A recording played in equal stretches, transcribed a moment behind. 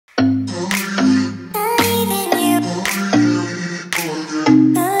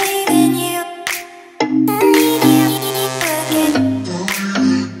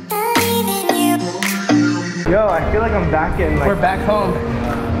back and like, we're back home.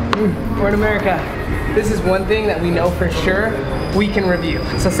 We're in America. This is one thing that we know for sure we can review.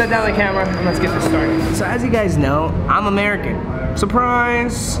 So set down the camera and let's get this started. So as you guys know, I'm American.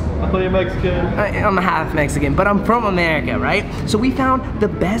 Surprise! I thought you're Mexican. I'm half Mexican, but I'm from America, right? So we found the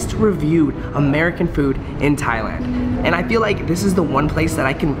best reviewed American food in Thailand. And I feel like this is the one place that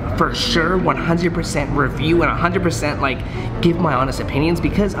I can for sure 100% review and 100% like give my honest opinions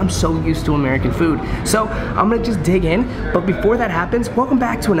because I'm so used to American food. So I'm gonna just dig in, but before that happens, welcome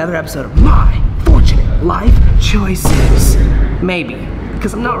back to another episode of My Fortunate Life Choices. Maybe.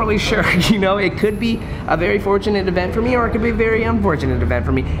 Because I'm not really sure, you know, it could be a very fortunate event for me or it could be a very unfortunate event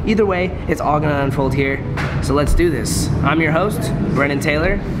for me. Either way, it's all gonna unfold here. So let's do this. I'm your host, Brennen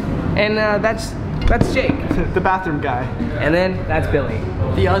Taylor, and that's Jake. The bathroom guy. And then that's Billy.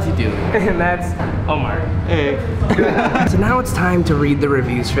 The Aussie dude. And that's Omar. Hey. So now it's time to read the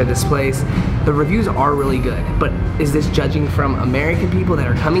reviews for this place. The reviews are really good, but is this judging from American people that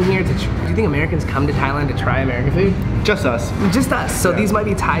are coming here to, do you think Americans come to Thailand to try American food? Just us. Just us. So these might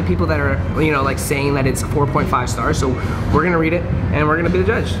be Thai people that are, you know, like saying that it's 4.5 stars. So we're gonna read it and we're gonna be the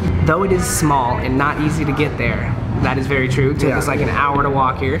judge. Though it is small and not easy to get there, that is very true. It took us like an hour to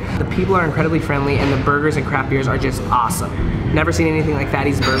walk here. The people are incredibly friendly and the burgers and craft beers are just awesome. Never seen anything like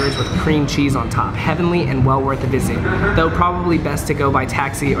Fatty's Burgers with cream cheese on top. Heavenly and well worth a visit. Though probably best to go by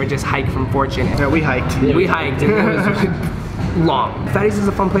taxi or just hike from Fortune. Yeah, we hiked. We hiked and it was long. Fatty's is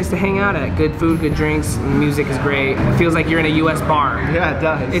a fun place to hang out at. Good food, good drinks, music is great. It feels like you're in a US bar. Yeah, it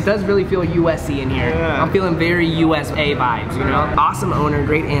does. It does really feel US-y in here. Yeah. I'm feeling very USA vibes, you know? Awesome owner,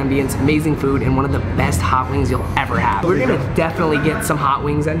 great ambience, amazing food, and one of the best hot wings you'll ever have. We're gonna definitely get some hot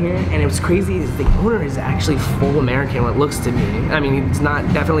wings in here, and it was crazy is the owner is actually full American, what looks to me. I mean, it's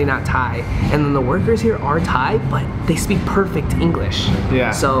definitely not Thai. And then the workers here are Thai, but they speak perfect English.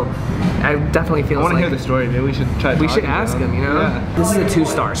 Yeah. So I definitely feel I want to like hear the story, maybe we should try we should ask them, you know? Yeah. This is a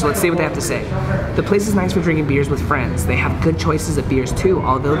 2-star, so let's see what they have to say. The place is nice for drinking beers with friends. They have good choices of beers too.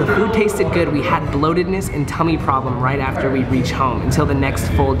 Although the food tasted good, we had bloatedness and tummy problem right after we reached home. Until the next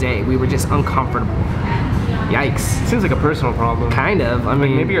full day, we were just uncomfortable. Yikes. Seems like a personal problem. Kind of, I mean.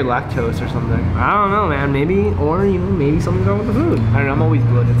 Like maybe you're lactose or something. I don't know, man, maybe, or you know, maybe something's wrong with the food. I don't know, I'm always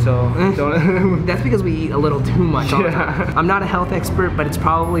bloated, so don't. That's because we eat a little too much all the time. I'm not a health expert, but it's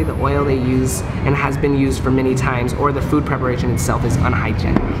probably the oil they use and has been used for many times, or the food preparation itself is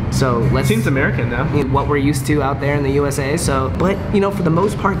unhygienic. So let's. Seems American though. What we're used to out there in the USA. So, but you know, for the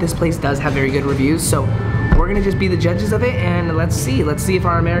most part, this place does have very good reviews. So we're gonna just be the judges of it, and let's see if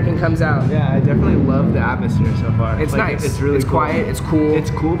our American comes out. Yeah, I definitely love the atmosphere so far. It's like, nice. It's really it's cool. Quiet. It's cool.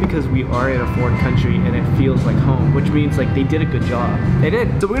 It's cool because we are in a foreign country and it feels like home, which means like they did a good job. They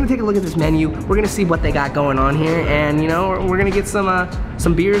did. So we're gonna take a look at this menu. We're gonna see what they got going on here, and you know, we're gonna get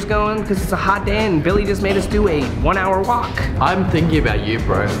some beers going because it's a hot day, and Billy just made us do a 1-hour walk. I'm thinking about you,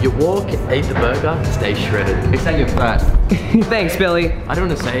 bro. You walk, eat the burger, stay shredded. It's that you're fat. Thanks, Billy. I don't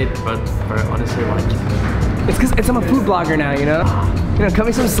want to say it, but bro, honestly, like. It's because I'm a food blogger now, you know? You know, cut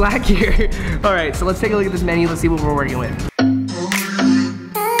me some slack here. All right, so let's take a look at this menu. Let's see what we're working with.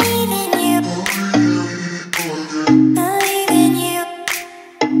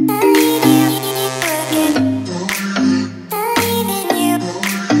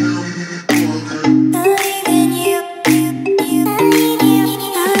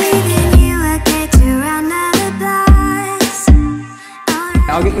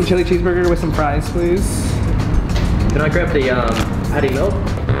 I'll get the chili cheeseburger with some fries, please. Can I grab the patty melt?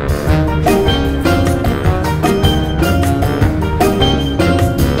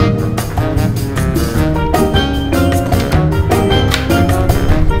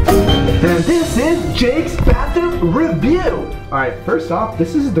 And this is Jake's bathroom review. All right, first off,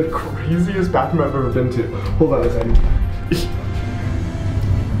 this is the craziest bathroom I've ever been to. Hold on a second.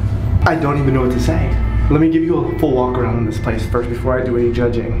 I don't even know what to say. Let me give you a full walk around in this place first before I do any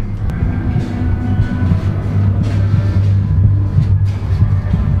judging.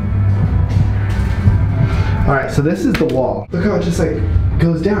 All right, so this is the wall. Look how it just like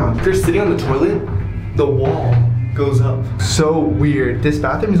goes down. If you're sitting on the toilet, the wall goes up. So weird. This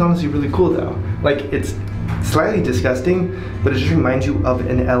bathroom is honestly really cool though. Like it's slightly disgusting, but it just reminds you of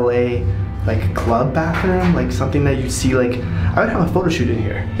an LA like club bathroom, like something that you see like, I would have a photo shoot in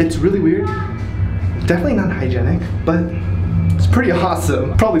here. It's really weird. Definitely not hygienic, but it's pretty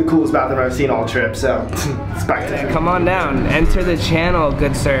awesome. Probably the coolest bathroom I've seen all trip, so it's back to Come on down, enter the channel,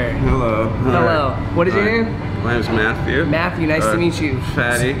 good sir. Hello. Hello. What is your name? My name's Matthew. Matthew, nice to meet you.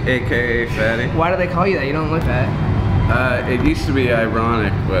 Fatty, aka Fatty. Why do they call you that? You don't look fat. It used to be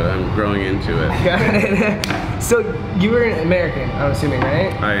ironic, but I'm growing into it. Got it. So you were an American, I'm assuming,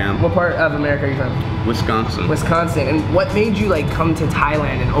 right? I am. What part of America are you from? Wisconsin. Wisconsin. And what made you like come to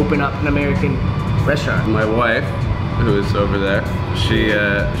Thailand and open up an American restaurant? My wife, who is over there,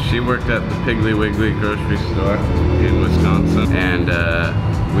 she worked at the Piggly Wiggly grocery store in Wisconsin, and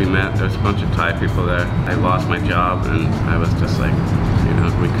we met. There was a bunch of Thai people there. I lost my job, and I was just like, you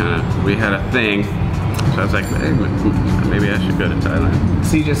know, we had a thing. So I was like, hey, maybe I should go to Thailand.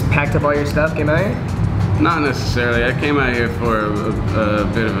 So you just packed up all your stuff, good night? Not necessarily. I came out here for a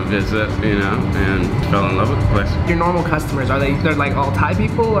bit of a visit, you know, and fell in love with the place. Your normal customers, they're like all Thai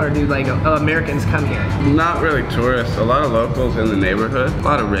people, or do like Americans come here? Not really tourists. A lot of locals in the neighborhood. A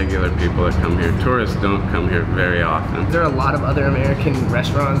lot of regular people that come here. Tourists don't come here very often. Is there a lot of other American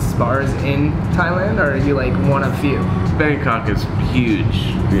restaurants, bars in Thailand, or are you like one of few? Bangkok is huge,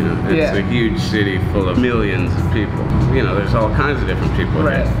 you know. It's a huge city full of millions of people. You know, there's all kinds of different people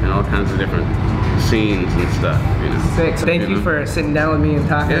here, and all kinds of different scenes and stuff, you know. Sick. So thank you for sitting down with me and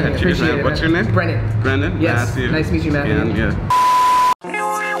talking. Yeah, Appreciate it. What's your name? Brennen. Brennen? Yes. Matthew. Nice to meet you, Matthew. Yeah.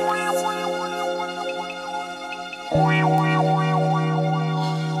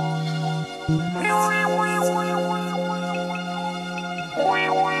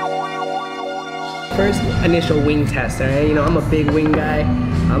 First initial wing test, alright? You know, I'm a big wing guy.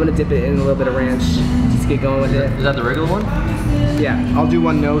 I'm gonna dip it in a little bit of ranch. Just get going with it. Is that the regular one? Yeah. I'll do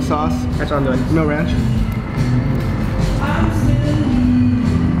one no sauce. That's what I'm doing. No ranch.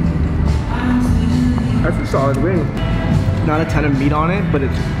 That's a solid wing. Not a ton of meat on it, but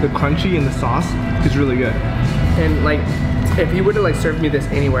it's the crunchy and the sauce is really good. And like, if you were to like serve me this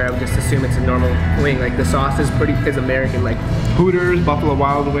anywhere, I would just assume it's a normal wing. Like the sauce is is American. Like Hooters, Buffalo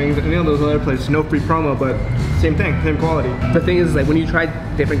Wild Wings, any of those other places, no free promo, but same thing, same quality. the thing is like when you try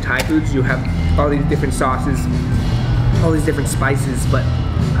different Thai foods, you have all these different sauces, all these different spices, but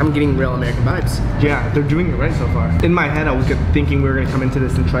I'm getting real American vibes. Yeah, they're doing it right so far. In my head, I was thinking we were gonna come into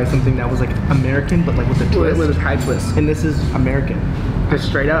this and try something that was like American, but like with a twist. With a Thai twist. And this is American. Just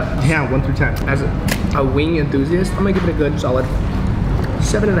straight up. Yeah, 1 through 10. As a wing enthusiast, I'm gonna give it a good solid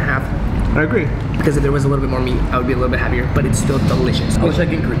 7.5. I agree. Because if there was a little bit more meat, I would be a little bit happier, but it's still delicious. I wish I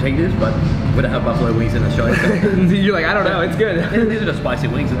could critique this, but we don't have buffalo wings in Australia. You're like, I don't know, it's good. These are the spicy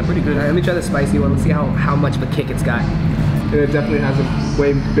wings and they're pretty good. All right, let me try the spicy one. Let's see how much of a kick it's got. And it definitely has a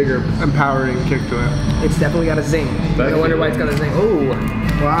way bigger, empowering kick to it. It's definitely got a zing. I wonder why it's got a zing. Oh,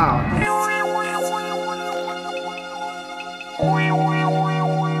 wow.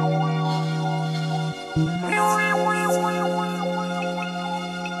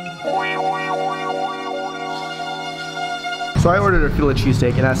 So I ordered a filet cheesesteak.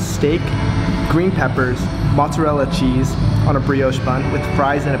 It has steak, green peppers, mozzarella cheese on a brioche bun with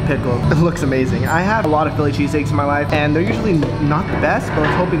fries and a pickle. It looks amazing. I have a lot of Philly cheesesteaks in my life and they're usually not the best, but I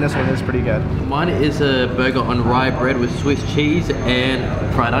was hoping this one is pretty good. Mine is a burger on rye bread with Swiss cheese and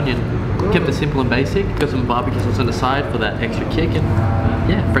fried onion. Kept it simple and basic. Got some barbecue sauce on the side for that extra kick and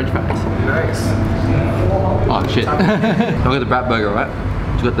yeah, French fries. nice. Oh shit. I got the brat burger, right?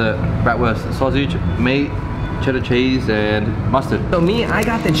 So got the bratwurst, sausage, meat, cheddar cheese, and mustard. So me, I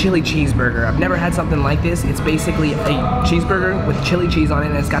got the chili cheeseburger. I've never had something like this. It's basically a cheeseburger with chili cheese on it,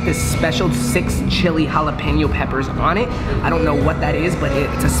 and it's got this special 6 chili jalapeno peppers on it. I don't know what that is, but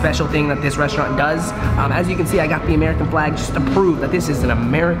it's a special thing that this restaurant does. As you can see, I got the American flag just to prove that this is an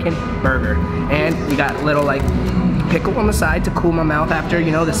American burger. And we got little like pickle on the side to cool my mouth after, you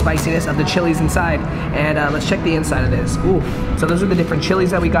know, the spiciness of the chilies inside. And let's check the inside of this. Ooh, so those are the different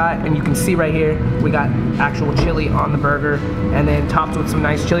chilies that we got, and you can see right here, we got actual chili on the burger, and then topped with some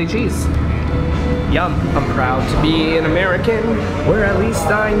nice chili cheese. Yum. I'm proud to be an American, where at least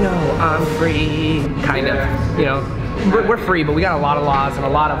I know I'm free. Kind of, you know, we're free, but we got a lot of laws and a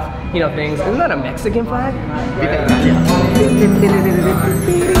lot of, you know, things. Isn't that a Mexican flag?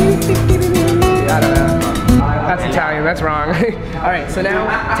 I don't know. That's Italian, that's wrong. All right, so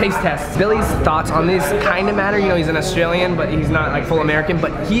now taste test. Billy's thoughts on this kind of matter. You know, he's an Australian, but he's not like full American,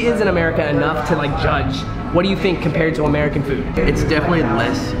 but he is in America enough to like judge. What do you think compared to American food? It's definitely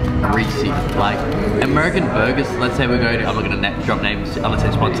less greasy. Like American burgers, let's say we're going to, I'm not going to drop names unless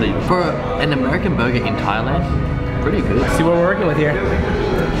they sponsor you. For an American burger in Thailand, pretty good. Let's see what we're working with here.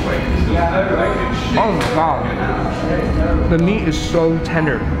 Oh my God. The meat is so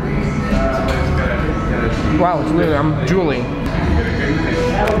tender. Wow, it's really, I'm drooling.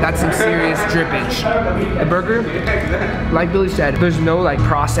 That's some serious drippage. The burger, like Billy said, there's no like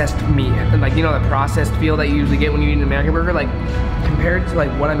processed meat. Like, you know, the processed feel that you usually get when you eat an American burger, like compared to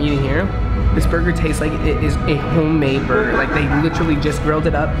like what I'm eating here, This burger tastes like it is a homemade burger. Like they literally just grilled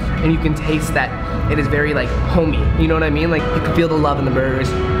it up, and you can taste that it is very like homey. You know what I mean? Like you can feel the love in the burgers.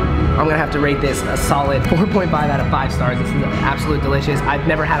 I'm gonna have to rate this a solid 4.5 out of 5 stars. This is absolutely delicious. I've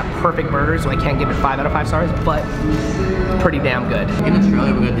never had a perfect burger, so I can't give it 5 out of 5 stars, but pretty damn good. In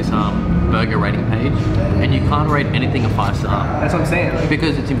Australia, we've got this burger rating page, and you can't rate anything a 5-star. That's what I'm saying. Like,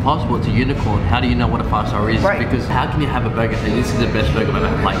 because it's impossible. It's a unicorn. How do you know what a 5-star is? Right. Because how can you have a burger and say this is the best burger I've ever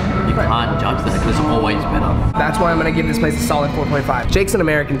had? Like, you can't judge that because it's always better. that's why I'm gonna give this place a solid 4.5. Jake's an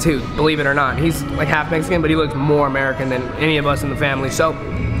American too, believe it or not. He's like half Mexican, but he looks more American than any of us in the family. So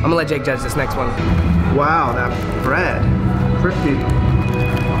I'm gonna let Jake judge this next one. Wow, that bread. Crispy.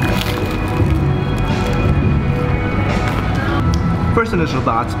 First initial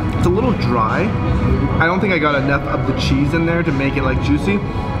thoughts, it's a little dry. I don't think I got enough of the cheese in there to make it like juicy,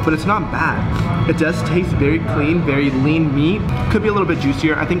 but it's not bad. It does taste very clean, very lean meat. Could be a little bit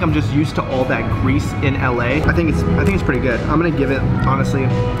juicier. I think I'm just used to all that grease in LA. I think it's pretty good. I'm gonna give it, honestly,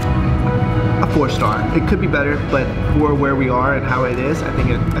 a 4-star. It could be better, but for where we are and how it is, I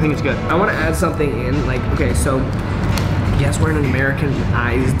think it's good. I wanna add something in, like, okay, so yes, we're in an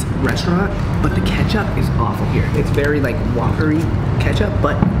Americanized restaurant, but the ketchup is awful here. It's very like watery ketchup,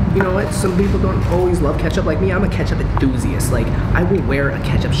 but you know what? Some people don't always love ketchup like me. I'm a ketchup enthusiast. Like, I will wear a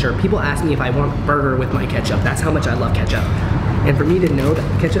ketchup shirt. People ask me if I want a burger with my ketchup. That's how much I love ketchup. And for me to know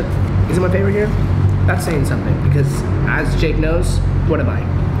that ketchup isn't my favorite here, that's saying something, because as Jake knows, what am I?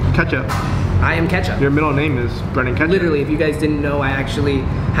 Ketchup. I am ketchup. Your middle name is Brennen Ketchup. Literally, if you guys didn't know, I actually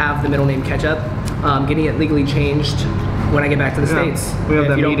have the middle name Ketchup. Getting it legally changed when I get back to the States. We have if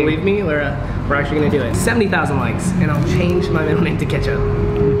that you don't meeting. believe me, we're actually gonna do it. 70,000 likes, and I'll change my middle name to Ketchup.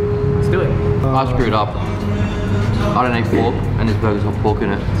 Let's do it. I screwed up. I don't eat pork, and this burger's got pork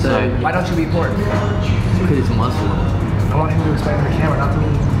in it. So Why don't you eat pork? because it's a Muslim. I want him to explain to the camera, not to me.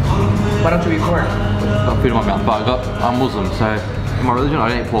 Why don't you eat pork? Got food in my mouth, but I'm Muslim, so in my religion I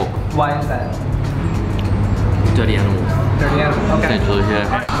don't eat pork. Why is that? Dirty animals, Dirty animal. Okay. essentially,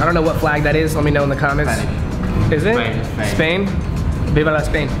 yeah. I don't know what flag that is. Let me know in the comments. Is it? Spain. Spain? Viva la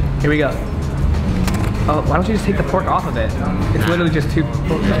Spain. Here we go. Oh, why don't you just take the pork off of it? It's literally just two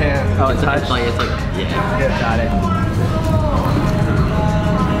pork. Oh, it's touched. It's like, yeah. Got it.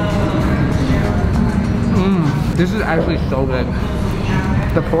 This is actually so good.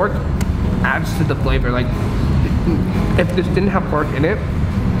 The pork adds to the flavor. Like, if this didn't have pork in it,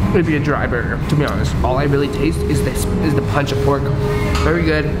 it'd be a dry burger, to be honest. All I really taste is the punch of pork. Very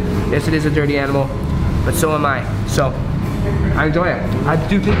good. Yes, it is a dirty animal, but so am I. So, I enjoy it. I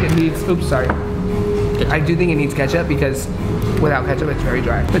do think it needs, oops, sorry. I do think it needs ketchup because without ketchup, it's very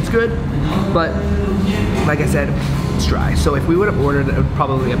dry. It's good, but like I said, it's dry. So if we would have ordered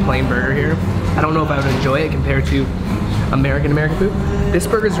probably a plain burger here, I don't know if I would enjoy it compared to American food. This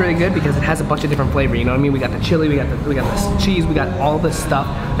burger is really good because it has a bunch of different flavor. You know what I mean? We got the chili, we got the cheese, we got all the stuff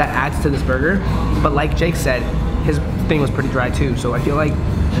that adds to this burger. But like Jake said, his thing was pretty dry too. So I feel like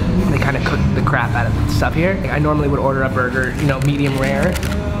they kind of cooked the crap out of the stuff here. I normally would order a burger, you know, medium rare.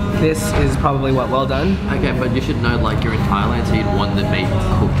 This is probably what, well done? Okay, but you should know, like, you're in Thailand, so you'd want the meat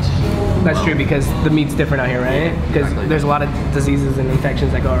cooked. That's true, because the meat's different out here, right? Because Exactly. there's a lot of diseases and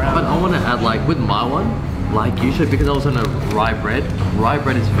infections that go around. But I want to add, like, with my one, like usually because I was on a rye bread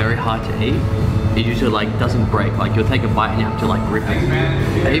is very hard to eat. It usually like doesn't break. Like you'll take a bite and you have to like rip it.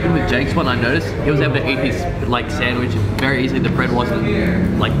 And even with Jake's one, I noticed he was able to eat his like sandwich very easily. The bread wasn't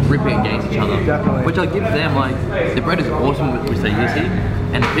like ripping against each other. Definitely. Which I'll give them, like the bread is awesome, which they use here,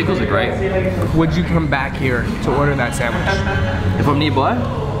 and the pickles are great. Would you come back here to order that sandwich? If I'm nearby,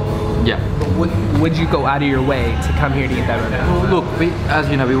 yeah. Would you go out of your way to come here to get that right now? Look, as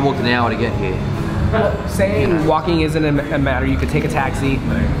you know, we walked an hour to get here. Well, saying walking isn't a matter, you could take a taxi.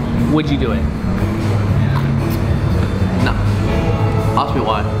 Would you do it? No. Ask me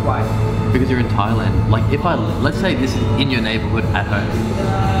why. Why? Because you're in Thailand. Like if let's say this is in your neighborhood at home.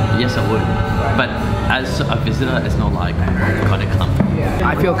 Yes, I would. But as a visitor, it's not like I've got to come.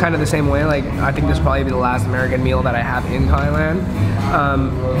 I feel kind of the same way. Like I think this will probably be the last American meal that I have in Thailand.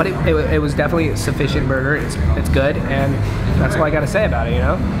 But it was definitely a sufficient burger. It's good, and that's all I gotta say about it. You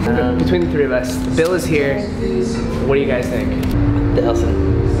know. Between the three of us, Bill is here. What do you guys think?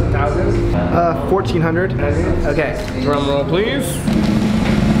 1,000. 1,000? 1,400. Okay. Drum roll, please.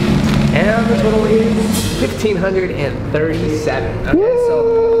 And the total is 1,537. Okay,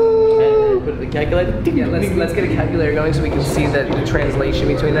 so. Put the calculator. Yeah, let's get a calculator going so we can see the translation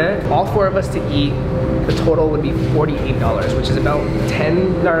between that. All four of us to eat, the total would be $48, which is about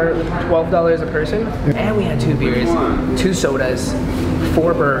 $10 or $12 a person. And we had 2 beers, 2 sodas,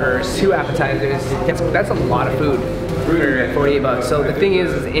 4 burgers, 2 appetizers. That's a lot of food for 48 bucks. So the thing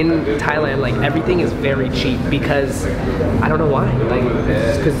is in Thailand, like everything is very cheap because I don't know why. Like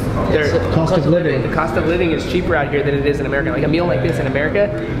because the cost of living is cheaper out here than it is in America. Like a meal like this in America,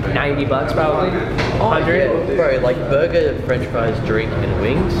 90 bucks probably. 100. Yeah, bro, like burger, French fries, drink, and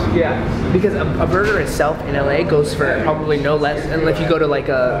wings. Yeah, because a burger itself in LA goes for probably no less, and if you go to like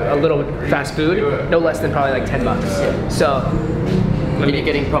a little fast food, no less than probably like 10 bucks. So. And you're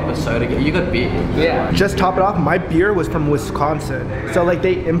getting proper soda. You got beer. Yeah. Just top it off, my beer was from Wisconsin. So like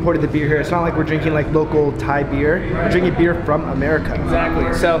they imported the beer here. It's not like we're drinking like local Thai beer. We're drinking beer from America.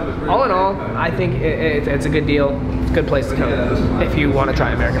 Exactly. So all in all, I think it's a good deal. It's a good place to come if you want to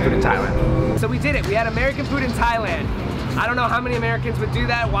try American food in Thailand. So we did it. We had American food in Thailand. I don't know how many Americans would do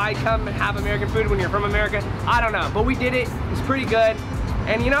that. Why come and have American food when you're from America? I don't know. But we did it. It's pretty good.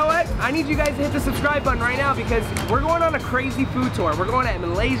 And you know what? I need you guys to hit the subscribe button right now because we're going on a crazy food tour. We're going to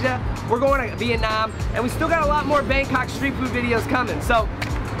Malaysia, we're going to Vietnam, and we still got a lot more Bangkok street food videos coming. So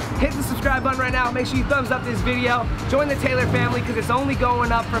hit the subscribe button right now. Make sure you thumbs up this video. Join the Taylor family because it's only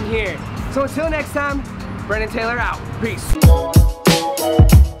going up from here. So until next time, Brennen Taylor out. Peace.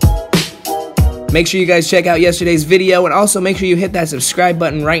 Make sure you guys check out yesterday's video, and also make sure you hit that subscribe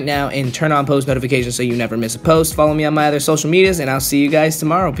button right now and turn on post notifications so you never miss a post. Follow me on my other social medias, and I'll see you guys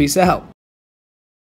tomorrow. Peace out.